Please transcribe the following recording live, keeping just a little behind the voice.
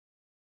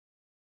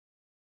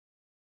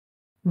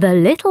The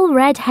Little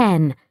Red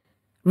Hen,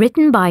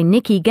 written by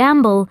Nicky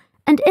Gamble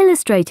and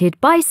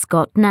illustrated by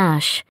Scott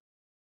Nash.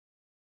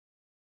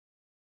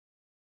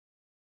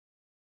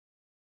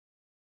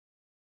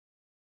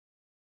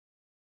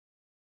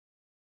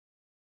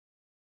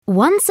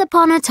 Once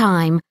upon a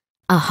time,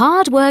 a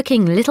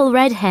hard-working little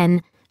red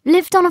hen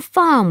lived on a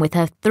farm with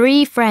her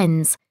 3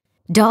 friends,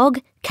 dog,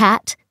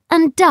 cat,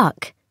 and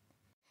duck.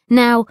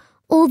 Now,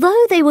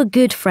 although they were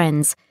good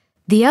friends,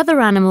 the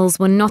other animals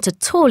were not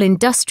at all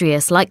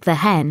industrious like the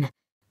hen.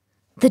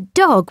 The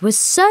dog was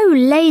so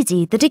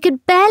lazy that it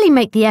could barely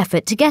make the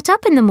effort to get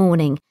up in the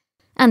morning,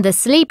 and the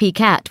sleepy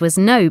cat was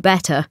no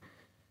better.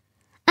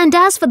 And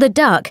as for the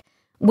duck,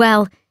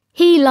 well,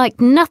 he liked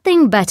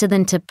nothing better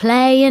than to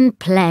play and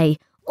play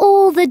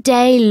all the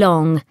day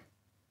long.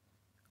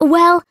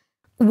 Well,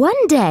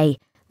 one day,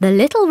 the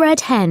little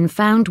red hen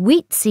found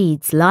wheat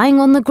seeds lying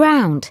on the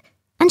ground,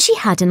 and she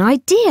had an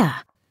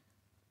idea.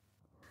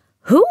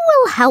 "Who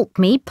will help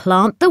me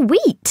plant the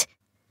wheat?"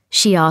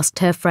 she asked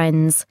her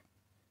friends.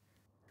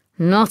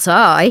 "Not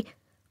I,"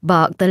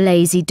 barked the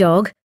lazy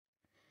dog.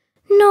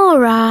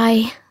 "Nor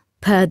I,"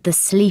 purred the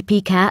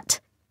sleepy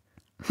cat.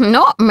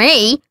 "Not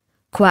me,"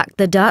 quacked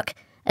the duck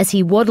as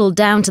he waddled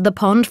down to the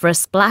pond for a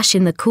splash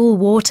in the cool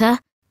water.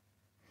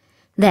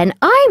 "Then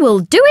I will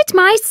do it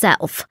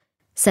myself,"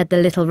 said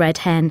the little red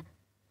hen.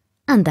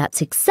 And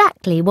that's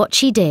exactly what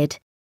she did.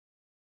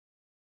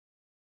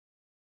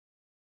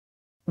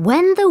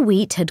 When the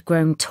wheat had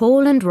grown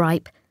tall and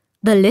ripe,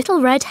 the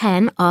little red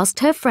hen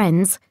asked her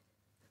friends,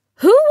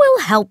 "Who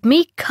will help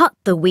me cut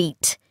the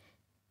wheat?"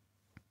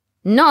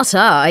 "Not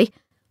I,"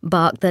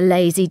 barked the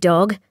lazy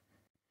dog.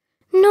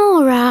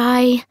 "Nor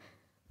I,"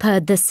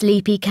 purred the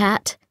sleepy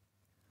cat.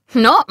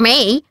 "Not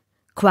me,"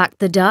 quacked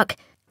the duck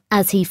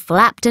as he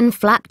flapped and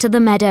flapped to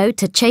the meadow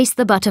to chase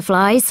the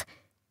butterflies.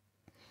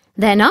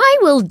 "Then I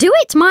will do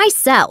it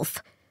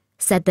myself,"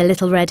 said the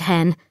little red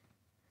hen.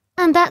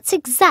 And that's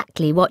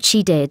exactly what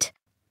she did.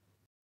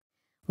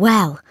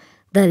 Well,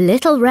 the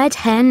little red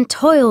hen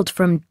toiled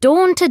from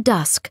dawn to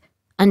dusk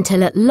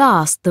until at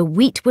last the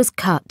wheat was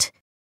cut.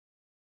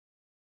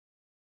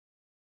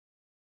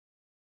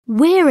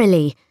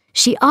 Wearily,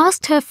 she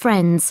asked her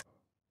friends,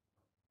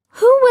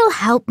 "Who will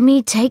help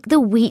me take the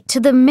wheat to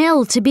the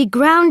mill to be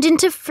ground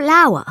into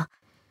flour?"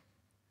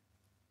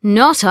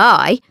 "Not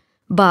I,"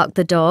 barked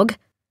the dog.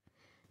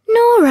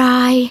 "Nor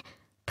I,"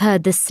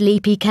 purred the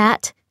sleepy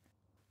cat.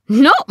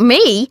 "Not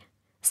me,"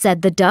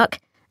 said the duck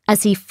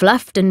as he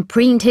fluffed and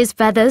preened his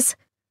feathers.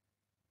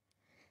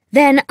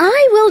 "Then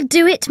I will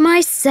do it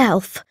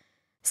myself,"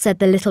 said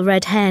the little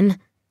red hen.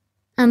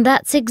 And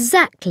that's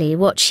exactly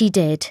what she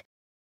did.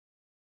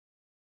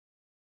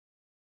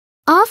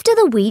 After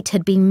the wheat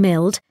had been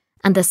milled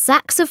and the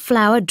sacks of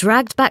flour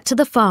dragged back to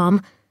the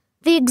farm,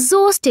 the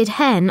exhausted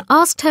hen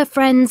asked her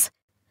friends,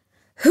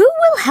 "Who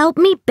will help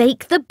me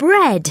bake the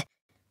bread?"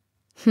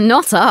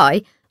 "Not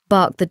I,"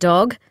 barked the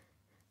dog.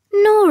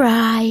 "Nor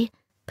I,"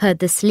 purred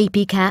the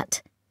sleepy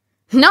cat.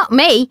 "Not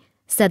me,"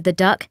 said the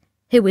duck,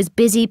 who was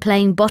busy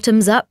playing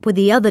bottoms up with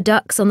the other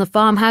ducks on the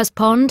farmhouse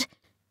pond.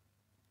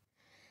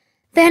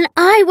 "Then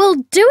I will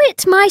do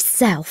it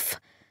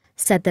myself,"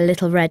 said the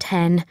little red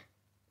hen.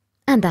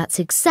 And that's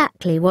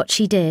exactly what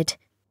she did.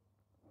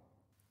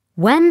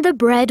 When the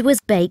bread was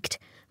baked,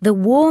 the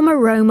warm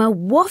aroma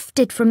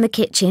wafted from the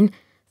kitchen,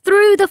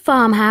 through the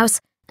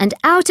farmhouse, and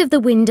out of the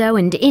window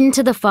and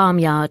into the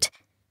farmyard.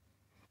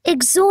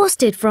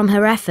 Exhausted from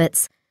her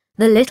efforts,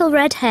 the little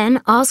red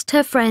hen asked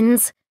her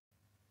friends,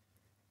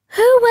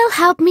 "Who will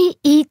help me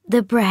eat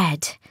the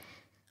bread?"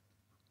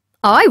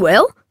 "I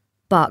will,"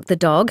 barked the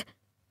dog.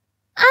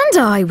 "And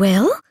I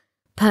will,"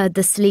 purred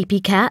the sleepy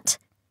cat.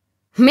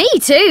 "Me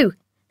too,"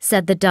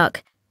 said the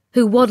duck,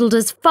 who waddled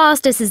as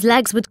fast as his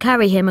legs would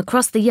carry him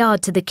across the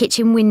yard to the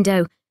kitchen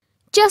window,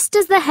 just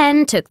as the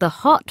hen took the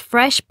hot,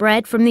 fresh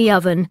bread from the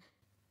oven.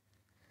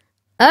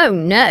 "Oh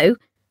no,"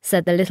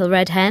 said the little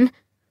red hen.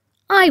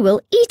 "I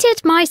will eat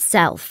it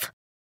myself."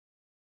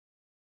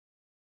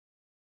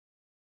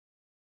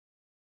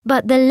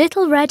 But the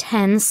little red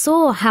hen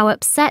saw how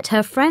upset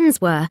her friends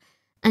were,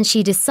 and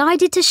she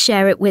decided to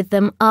share it with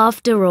them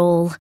after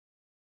all.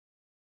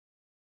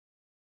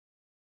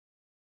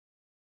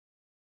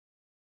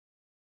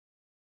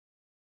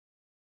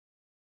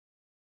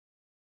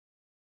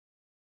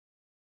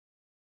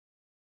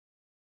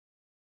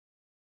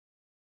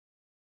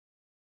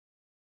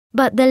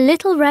 But the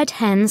little red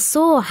hen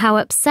saw how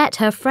upset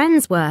her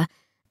friends were,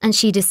 and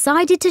she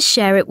decided to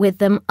share it with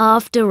them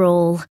after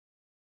all.